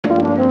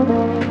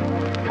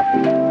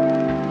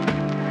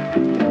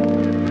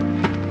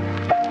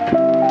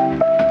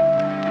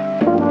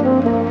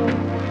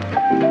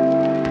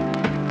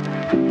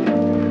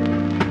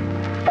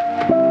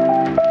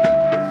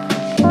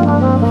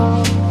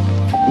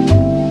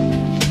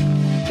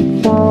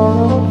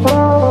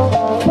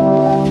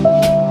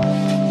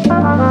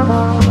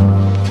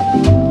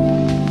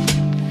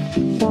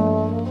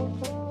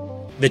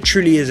There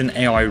truly is an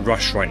AI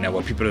rush right now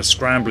where people are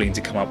scrambling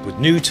to come up with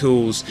new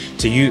tools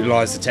to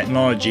utilize the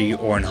technology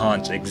or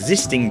enhance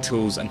existing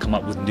tools and come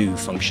up with new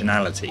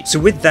functionality. So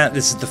with that,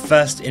 this is the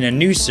first in a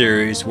new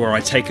series where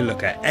I take a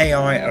look at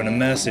AI and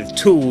immersive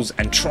tools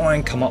and try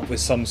and come up with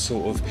some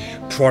sort of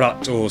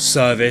product or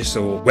service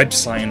or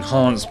website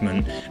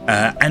enhancement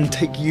and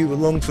take you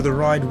along for the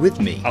ride with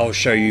me. I'll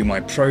show you my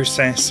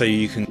process so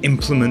you can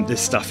implement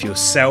this stuff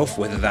yourself,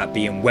 whether that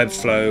be in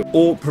Webflow,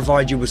 or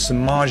provide you with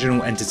some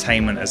marginal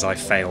entertainment as I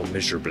fail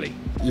miserably.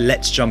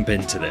 Let's jump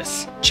into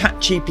this.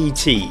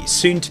 ChatGPT,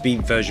 soon to be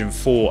version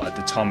 4 at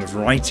the time of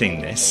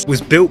writing this, was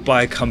built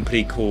by a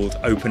company called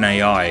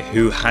OpenAI,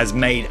 who has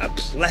made a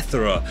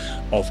plethora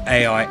of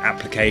AI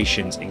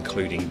applications,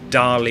 including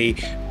DALL-E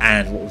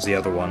and what was the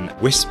other one?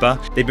 Whisper.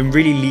 They've been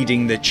really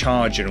leading the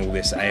charge in all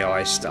this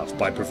AI stuff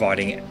by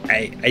providing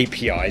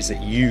APIs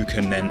that you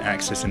can then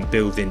access and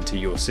build into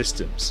your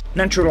systems.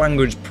 Natural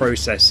language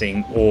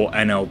processing, or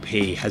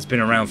NLP, has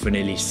been around for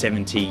nearly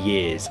 70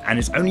 years and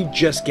is only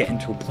just getting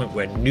to a point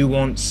where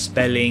nuance,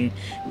 spelling,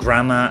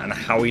 grammar, and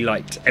how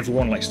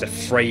everyone likes to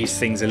phrase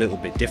things a little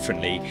bit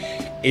differently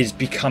is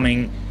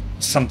becoming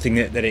something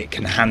that it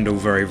can handle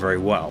very, very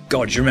well.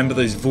 God, do you remember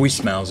those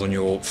voicemails on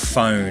your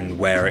phone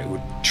where it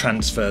would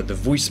transfer the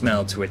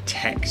voicemail to a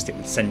text? It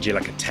would send you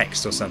like a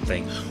text or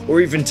something. Or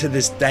even to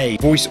this day,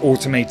 voice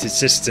automated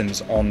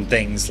systems on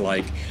things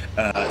like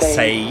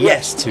say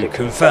yes to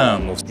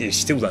confirm, or they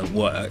still don't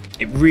work.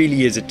 It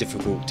really is a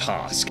difficult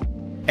task.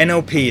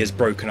 NLP is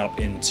broken up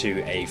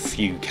into a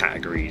few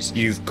categories.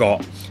 You've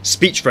got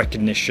speech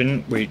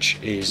recognition, which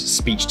is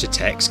speech to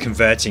text,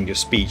 converting your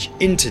speech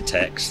into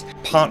text.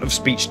 Part of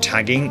speech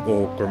tagging,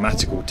 or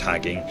grammatical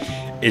tagging,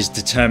 is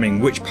determining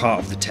which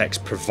part of the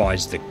text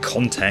provides the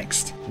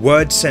context.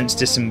 Word sense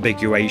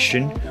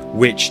disambiguation,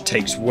 which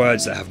takes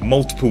words that have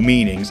multiple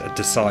meanings and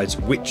decides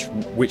which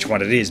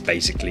one it is,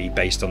 basically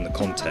based on the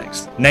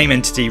context. Name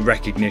entity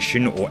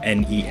recognition, or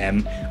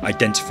NEM,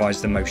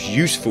 identifies the most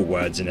useful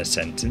words in a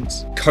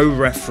sentence.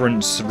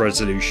 Co-reference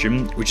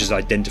resolution, which is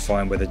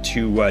identifying whether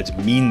two words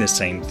mean the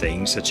same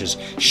thing, such as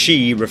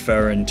she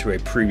referring to a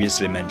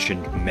previously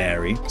mentioned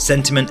Mary.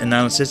 Sentiment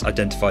analysis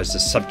identifies the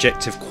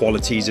subjective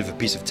qualities of a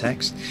piece of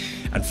text.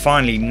 And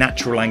finally,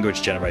 natural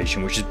language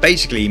generation, which is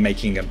basically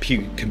making a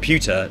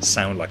computer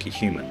sound like a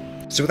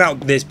human. So without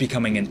this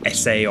becoming an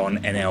essay on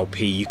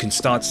NLP, you can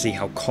start to see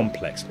how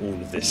complex all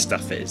of this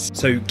stuff is.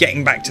 So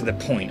getting back to the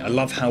point, I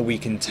love how we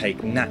can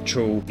take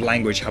natural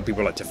language, how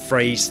people like to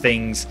phrase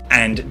things,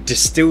 and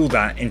distill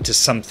that into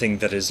something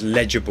that is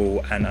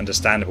legible and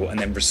understandable, and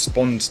then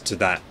respond to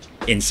that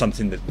in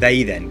something that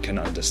they then can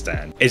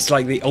understand. It's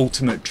like the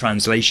ultimate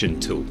translation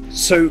tool.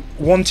 So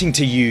wanting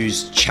to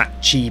use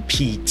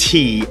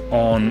ChatGPT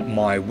on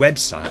my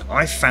website,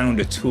 I found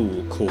a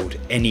tool called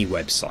Any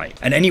Website.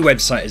 And Any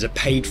Website is a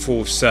paid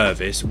for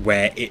service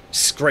where it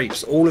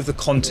scrapes all of the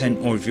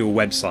content of your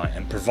website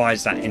and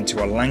provides that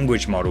into a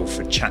language model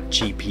for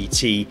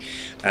ChatGPT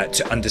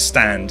to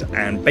understand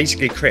and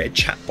basically create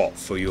a chatbot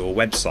for your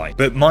website.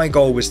 But my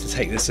goal was to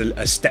take this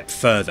a step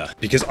further,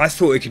 because I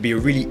thought it could be a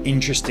really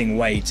interesting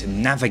way to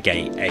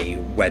navigate a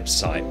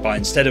website. But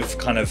instead of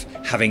kind of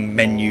having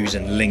menus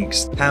and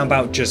links, how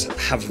about just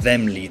have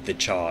them lead the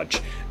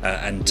charge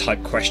and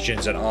type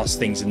questions and ask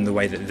things in the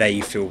way that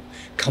they feel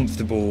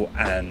comfortable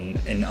and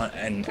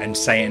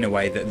say it in a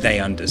way that they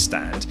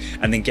understand,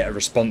 and then get a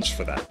response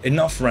for that.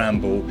 Enough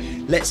ramble,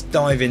 let's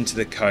dive into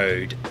the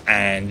code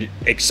and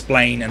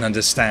explain and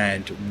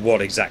understand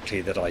what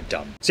exactly that I've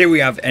done. So here we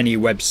have Any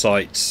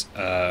Website's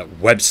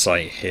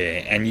website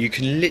here, and you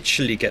can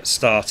literally get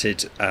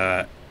started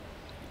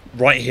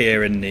right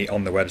here on the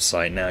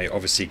website. Now you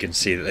obviously can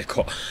see that they've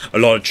got a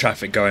lot of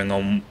traffic going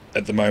on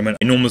at the moment.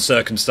 In normal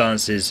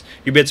circumstances,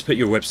 you'll be able to put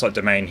your website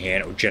domain here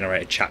and it will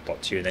generate a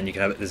chatbot to you, and then you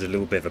can have there's a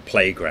little bit of a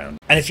playground.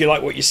 And if you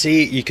like what you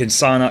see, you can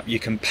sign up, you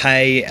can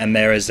pay, and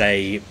there is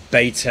a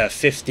beta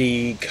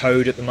 50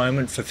 code at the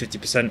moment for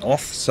 50%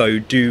 off, so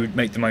do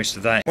make the most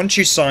of that. Once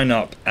you sign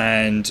up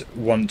and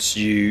once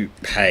you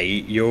pay,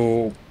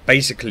 you'll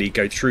basically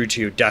go through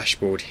to your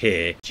dashboard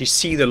here. You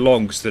see the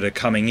logs that are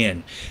coming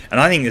in, and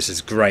I think this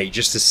is great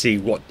just to see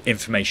what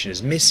information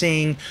is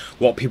missing,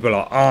 what people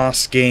are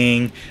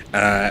asking,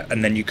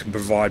 and then you can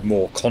provide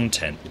more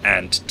content.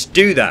 And to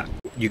do that,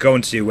 you go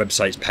onto your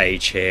website's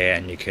page here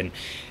and you can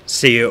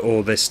see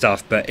all this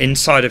stuff, but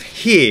inside of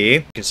here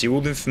you can see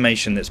all the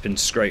information that's been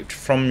scraped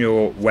from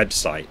your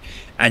website,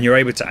 and you're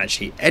able to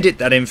actually edit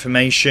that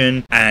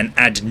information and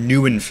add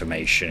new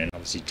information, and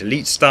obviously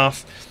delete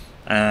stuff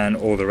and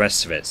all the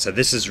rest of it. So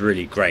this is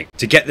really great.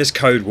 To get this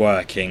code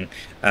working,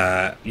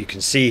 you can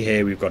see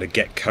here we've got a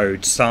get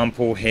code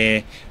sample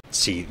here.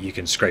 See, you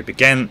can scrape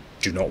again.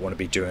 Do not want to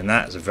be doing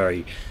that. It's a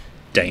very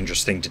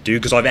dangerous thing to do,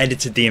 because I've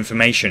edited the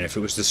information. If it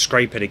was to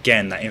scrape it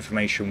again, that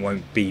information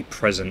won't be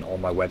present on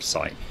my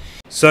website.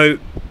 So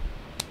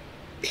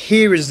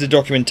here is the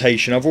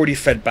documentation. I've already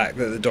fed back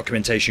that the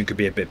documentation could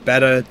be a bit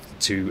better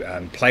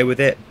to play with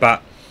it,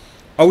 but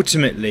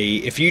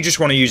ultimately if you just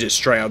want to use it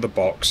straight out of the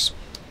box,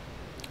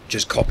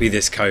 just copy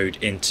this code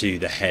into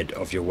the head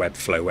of your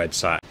Webflow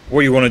website.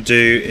 What you want to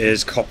do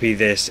is copy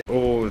this,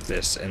 all of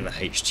this in the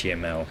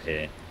HTML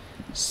here,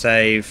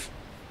 save,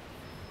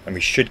 and we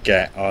should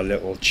get our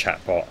little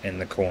chatbot in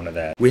the corner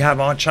there. We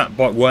have our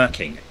chatbot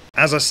working.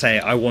 As I say,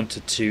 I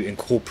wanted to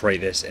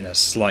incorporate this in a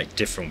slight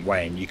different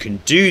way, and you can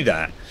do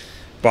that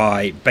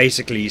by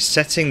basically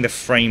setting the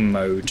frame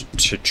mode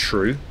to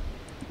true.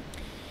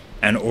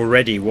 And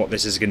already what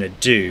this is going to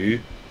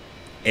do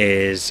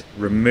is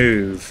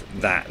remove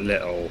that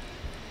little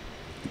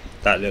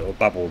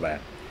bubble there.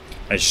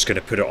 I'm just going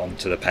to put it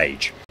onto the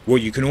page.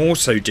 What you can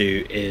also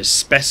do is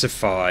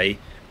specify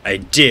a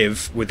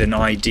div with an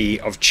ID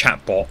of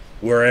chatbot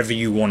wherever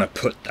you want to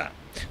put that.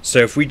 So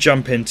if we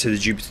jump into the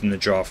Jupyter in the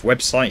Draft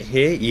website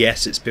here,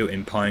 yes, it's built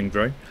in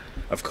Pinegrow,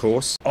 of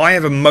course. I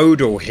have a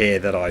modal here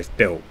that I've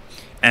built,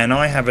 and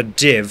I have a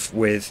div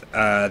with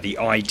the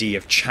ID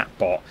of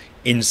chatbot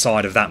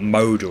inside of that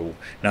modal.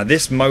 Now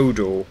this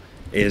modal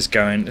is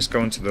going, let's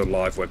go into the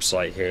live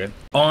website here.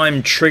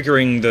 I'm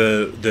triggering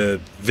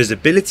the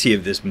visibility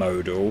of this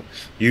modal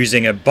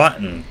using a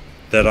button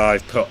that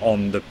I've put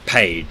on the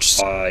page.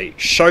 So I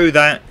show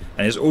that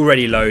and it's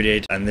already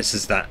loaded, and this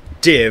is that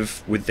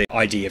div with the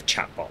ID of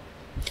chatbot.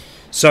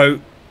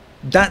 So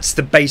that's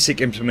the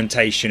basic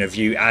implementation of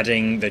you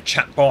adding the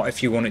chatbot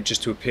if you want it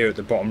just to appear at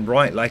the bottom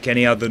right like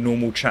any other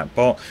normal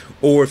chatbot,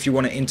 or if you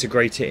want to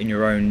integrate it in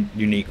your own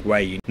unique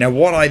way. Now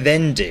what I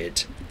then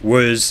did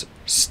was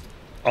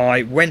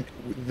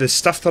the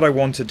stuff that I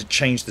wanted to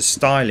change the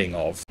styling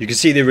of. You can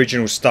see the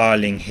original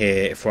styling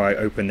here. If I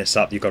open this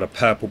up, you've got a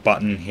purple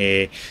button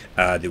here,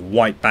 the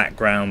white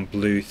background,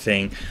 blue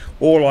thing.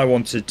 All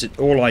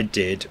I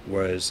did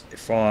was,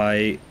 if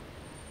I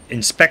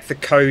inspect the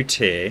code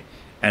here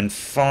and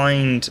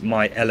find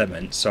my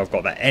elements, so I've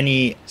got the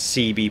any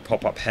CB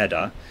pop-up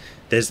header,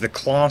 there's the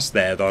class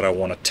there that I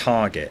want to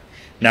target.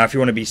 Now if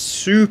you want to be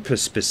super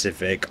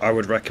specific, I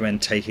would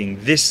recommend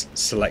taking this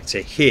selector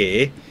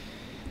here,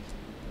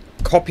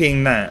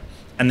 copying that,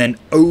 and then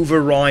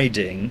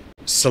overriding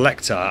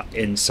selector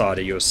inside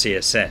of your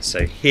CSS.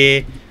 So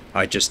here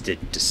I just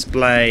did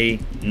display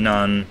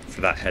none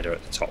for that header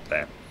at the top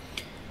there,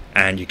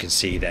 and you can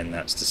see then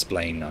that's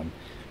display none.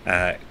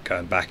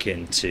 Going back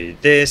into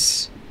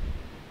this,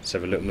 let's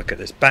have a little look at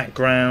this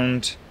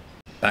background.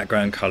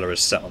 Background color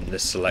is set on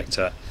this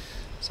selector,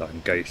 so I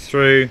can go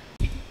through.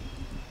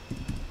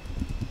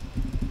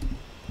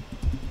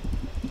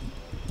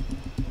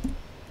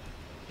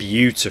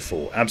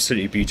 Beautiful,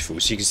 absolutely beautiful.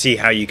 So you can see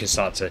how you can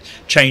start to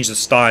change the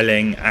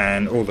styling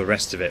and all the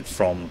rest of it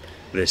from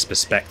this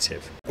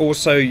perspective.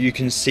 Also, you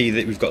can see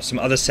that we've got some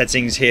other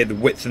settings here, the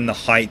width and the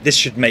height. This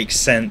should make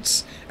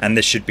sense, and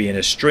this should be in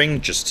a string,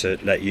 just to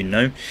let you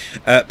know.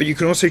 But you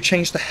can also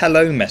change the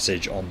hello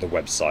message on the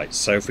website.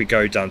 So if we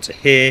go down to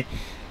here,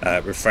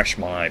 refresh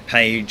my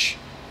page,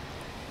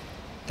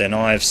 then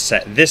I've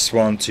set this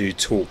one to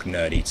talk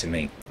nerdy to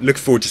me. Look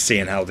forward to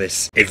seeing how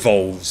this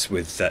evolves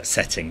with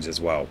settings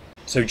as well.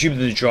 So Jupyter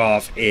the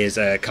Draft is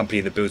a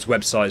company that builds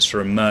websites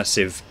for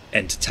immersive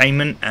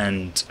entertainment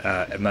and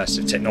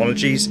immersive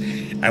technologies,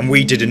 and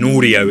we did an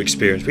audio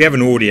experience. We have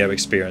an audio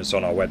experience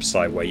on our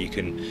website where you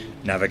can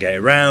navigate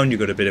around, you've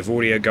got a bit of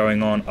audio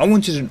going on. I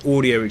wanted an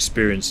audio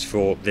experience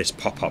for this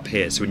pop-up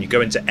here, so when you go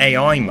into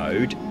AI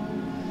mode,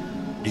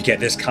 you get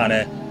this kind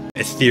of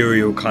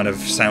ethereal kind of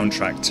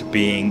soundtrack to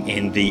being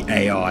in the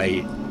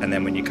AI, and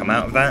then when you come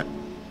out of that,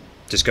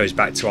 just goes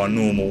back to our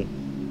normal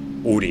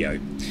audio.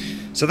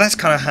 So that's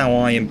kind of how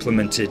I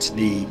implemented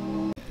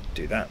so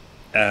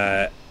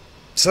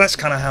that's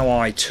kind of how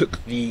I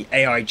took the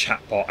AI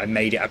chatbot and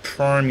made it a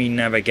primary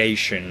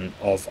navigation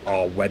of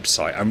our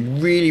website. I'm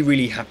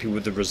really happy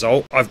with the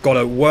result. I've got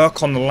to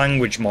work on the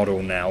language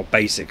model now,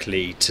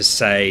 basically, to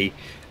say,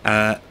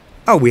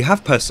 oh, we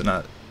have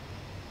personality.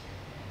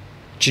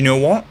 Do you know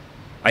what?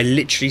 I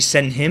literally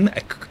sent him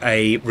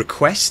a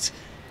request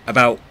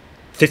about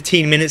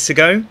 15 minutes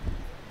ago,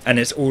 and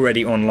it's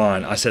already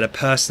online. I said a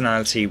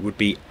personality would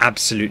be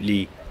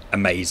absolutely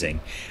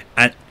amazing,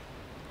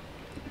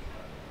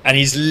 and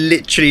he's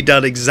literally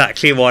done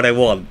exactly what I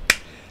want.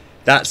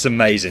 That's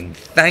amazing.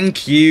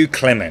 Thank you,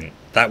 Clement.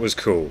 That was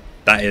cool.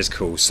 That is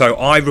cool. So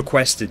I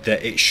requested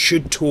that it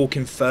should talk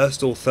in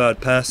first or third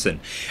person,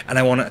 and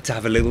I want it to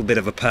have a little bit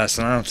of a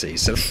personality.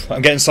 So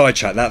I'm getting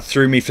sidetracked. That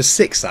threw me for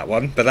 6, that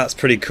one, but that's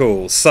pretty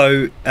cool.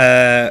 So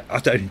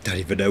I don't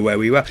even know where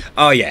we were.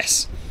 Oh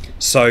yes.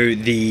 So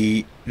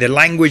the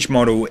language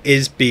model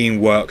is being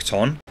worked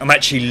on. I'm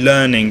actually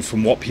learning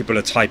from what people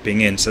are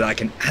typing in so that I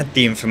can add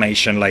the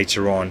information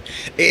later on.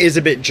 It is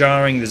a bit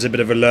jarring, there's a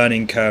bit of a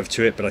learning curve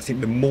to it, but I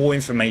think the more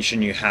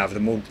information you have, the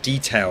more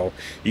detail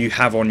you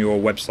have on your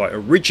website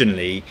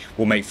originally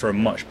will make for a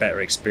much better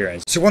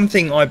experience. So one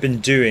thing I've been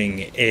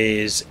doing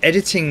is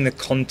editing the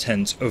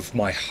content of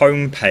my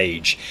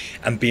homepage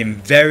and being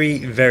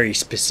very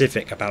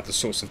specific about the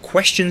sorts of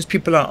questions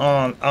people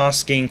are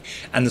asking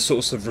and the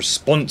sorts of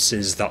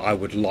responses that I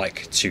would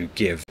like to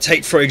give.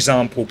 Take, for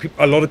example,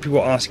 a lot of people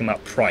are asking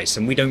about price,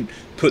 and we don't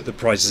put the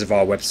prices of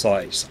our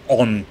websites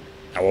on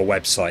our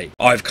website.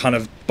 I've kind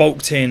of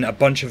bulked in a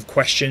bunch of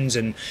questions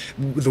and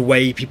the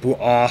way people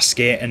ask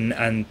it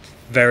and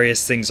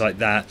various things like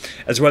that,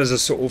 as well as a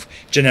sort of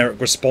generic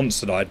response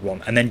that I'd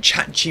want. And then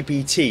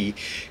ChatGPT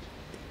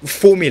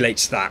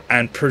formulates that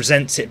and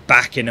presents it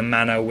back in a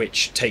manner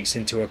which takes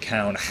into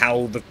account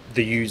how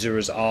the user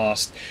has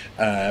asked,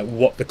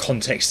 what the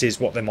context is,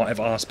 what they might have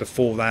asked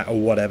before that or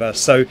whatever.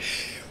 So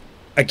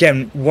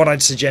again, what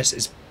I'd suggest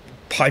is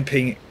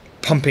pumping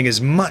as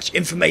much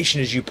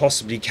information as you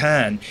possibly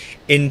can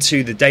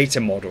into the data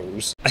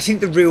models. I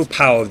think the real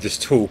power of this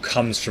tool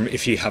comes from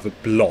if you have a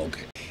blog.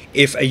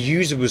 If a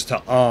user was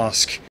to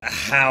ask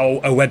how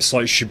a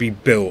website should be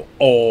built,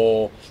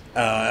 or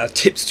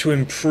tips to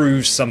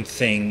improve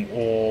something,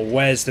 or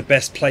where's the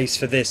best place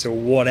for this, or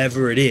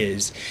whatever it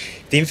is,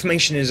 the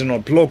information is on a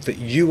blog that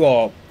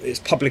it's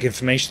public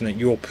information that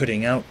you're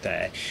putting out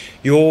there.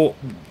 Your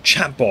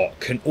chatbot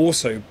can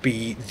also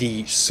be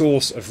the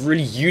source of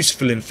really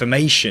useful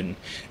information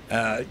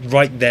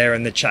right there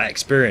in the chat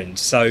experience.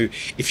 So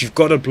if you've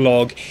got a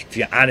blog, if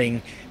you're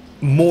adding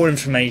more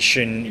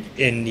information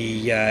in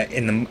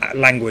the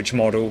language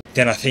model,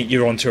 then I think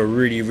you're onto a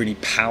really, really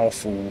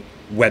powerful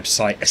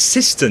website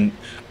assistant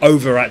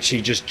over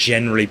actually just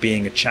generally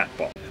being a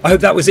chatbot. I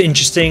hope that was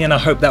interesting and I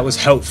hope that was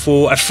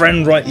helpful. A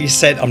friend rightly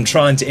said I'm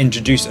trying to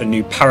introduce a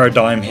new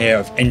paradigm here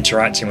of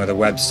interacting with a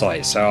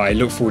website, so I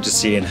look forward to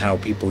seeing how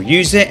people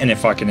use it and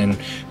if I can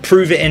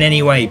improve it in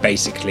any way,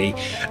 basically.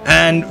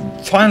 And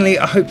finally,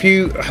 I hope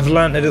you have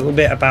learned a little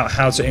bit about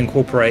how to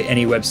incorporate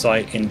any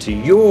website into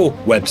your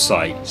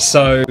website.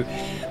 So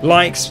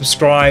like,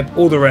 subscribe,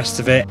 all the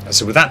rest of it.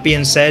 So with that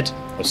being said,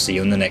 I'll see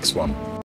you on the next one.